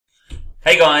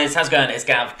Hey guys, how's it going? It's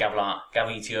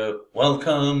Gavitio.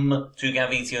 Welcome to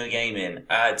Gavitio Gaming.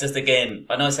 Just again,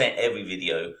 I know I say it every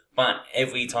video, but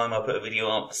every time I put a video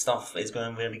up, stuff is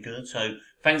going really good. So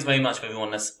thanks very much for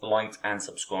everyone that's liked and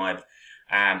subscribed.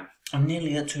 I'm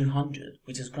nearly at 200,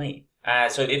 which is great.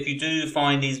 So if you do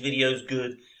find these videos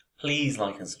good, please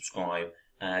like and subscribe.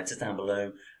 Just down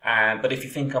below. But if you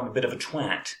think I'm a bit of a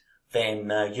twat, then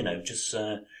you know, just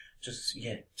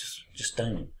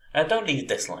don't. Don't leave a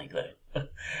dislike though.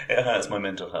 It hurts my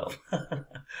mental health.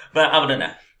 But other than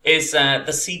that, it's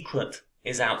The Secret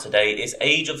is out today. It's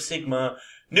Age of Sigmar,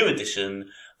 new edition,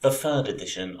 the 3rd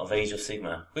edition of Age of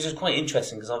Sigmar, which is quite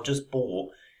interesting because I've just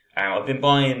bought. I've been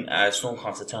buying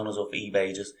Stormcast Eternals off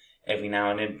eBay just every now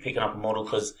and then, picking up a model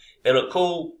because they look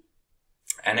cool.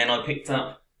 And then I picked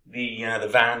up the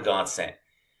Vanguard set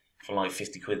for like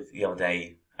 50 quid the other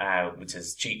day, which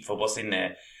is cheap for what's in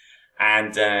there.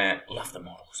 And love the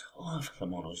models.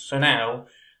 So now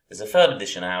there's a 3rd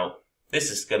edition out. This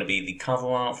is going to be the cover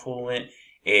art for it.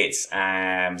 It's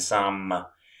some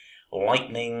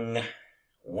lightning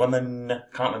woman.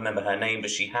 Can't remember her name, but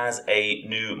she has a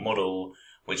new model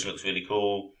which looks really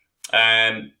cool.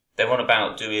 They're on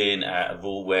about doing a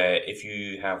rule where if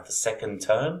you have the 2nd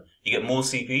turn, you get more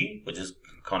CP, which is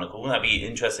kind of cool. That'd be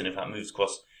interesting if that moves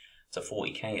across to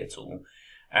 40k at all.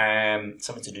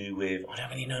 Something to do with, I don't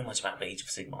really know much about Age of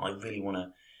Sigmar. I really want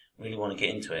to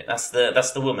get into it. That's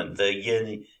the woman,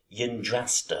 the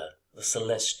Yndrasta, the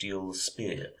celestial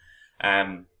spear,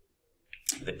 the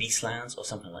Beastlands or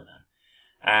something like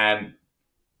that.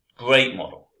 Great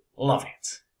model, love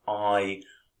it. I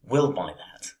will buy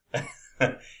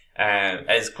that.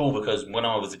 It's cool because when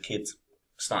I was a kid,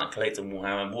 started collecting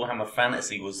Warhammer. And Warhammer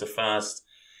Fantasy was the first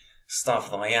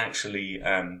stuff that I actually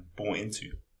bought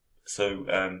into. So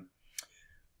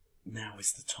now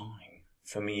is the time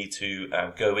for me to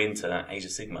go into Age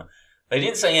of Sigmar. They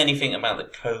didn't say anything about the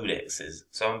codexes,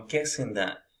 so I'm guessing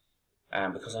that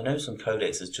because I know some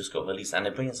codexes just got released and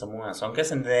they're bringing some more out, so I'm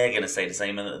guessing they're going to say the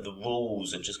same and that the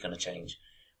rules are just going to change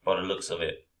by the looks of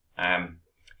it.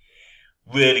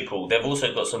 Really cool. They've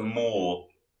also got some more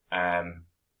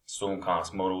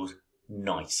Stormcast models.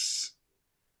 Nice.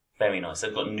 Very nice.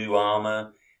 They've got new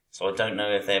armor. So I don't know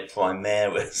if they're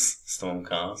Primaris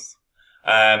Stormcast.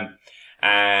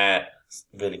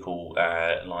 Really cool,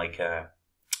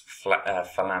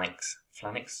 Phalanx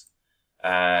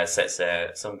sets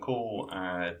there. Some cool,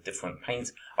 different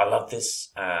paints. I love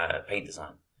this, paint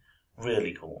design.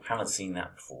 Really cool. Haven't seen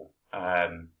that before.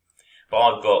 But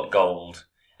I've got gold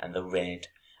and the red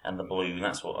and the blue. And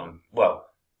that's what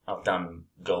I've done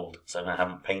gold. So I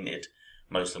haven't painted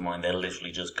most of mine. They're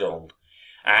literally just gold.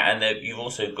 And then you've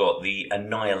also got the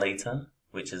Annihilator,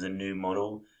 which is a new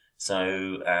model.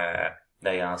 So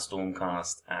they are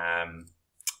Stormcast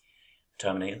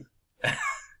Terminator.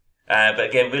 But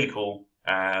again, really cool.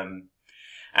 And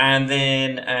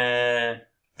then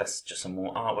that's just some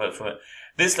more artwork for it.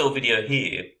 This little video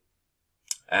here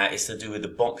is to do with the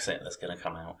box set that's going to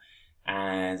come out.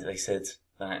 And they said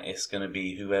that it's going to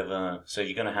be whoever. So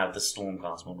you're going to have the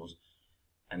Stormcast models,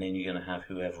 and then you're going to have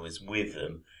whoever is with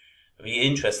them. It'll be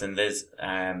interesting. There's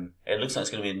it looks like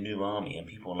it's going to be a new army, and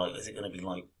people are like, is it going to be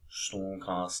like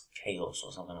Stormcast Chaos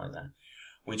or something like that?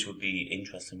 Which would be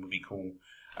interesting, would be cool.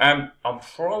 I'm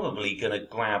probably going to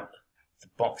grab the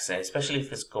box set, especially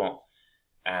if it's got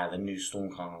the new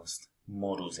Stormcast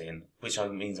models in, which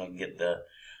means I can get the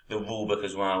rulebook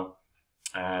as well.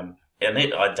 And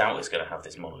I doubt it's going to have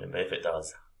this model in, but if it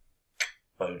does,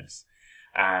 bonus.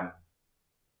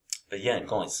 But yeah,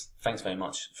 guys, thanks very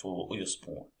much for all your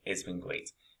support. It's been great.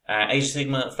 Age of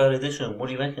Sigmar 3rd edition, what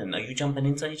do you reckon? Are you jumping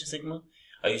into Age of Sigmar?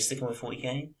 Are you sticking with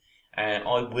 40k?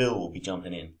 I will be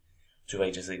jumping in to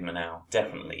Age of Sigmar now,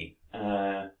 definitely.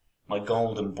 My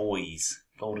golden boys,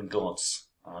 golden gods,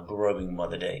 are growing by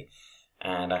the day.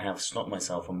 And I have stopped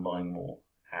myself from buying more.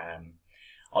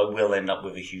 I will end up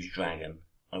with a huge dragon.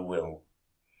 I will.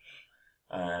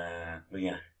 But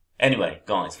yeah. Anyway,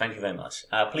 guys, thank you very much.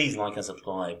 Please like and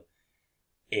subscribe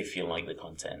if you like the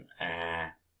content.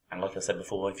 And like I said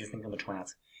before, if you think I'm a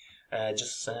twat,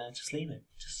 just leave it.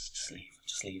 Just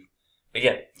leave. But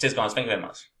yeah, cheers guys, thank you very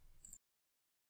much.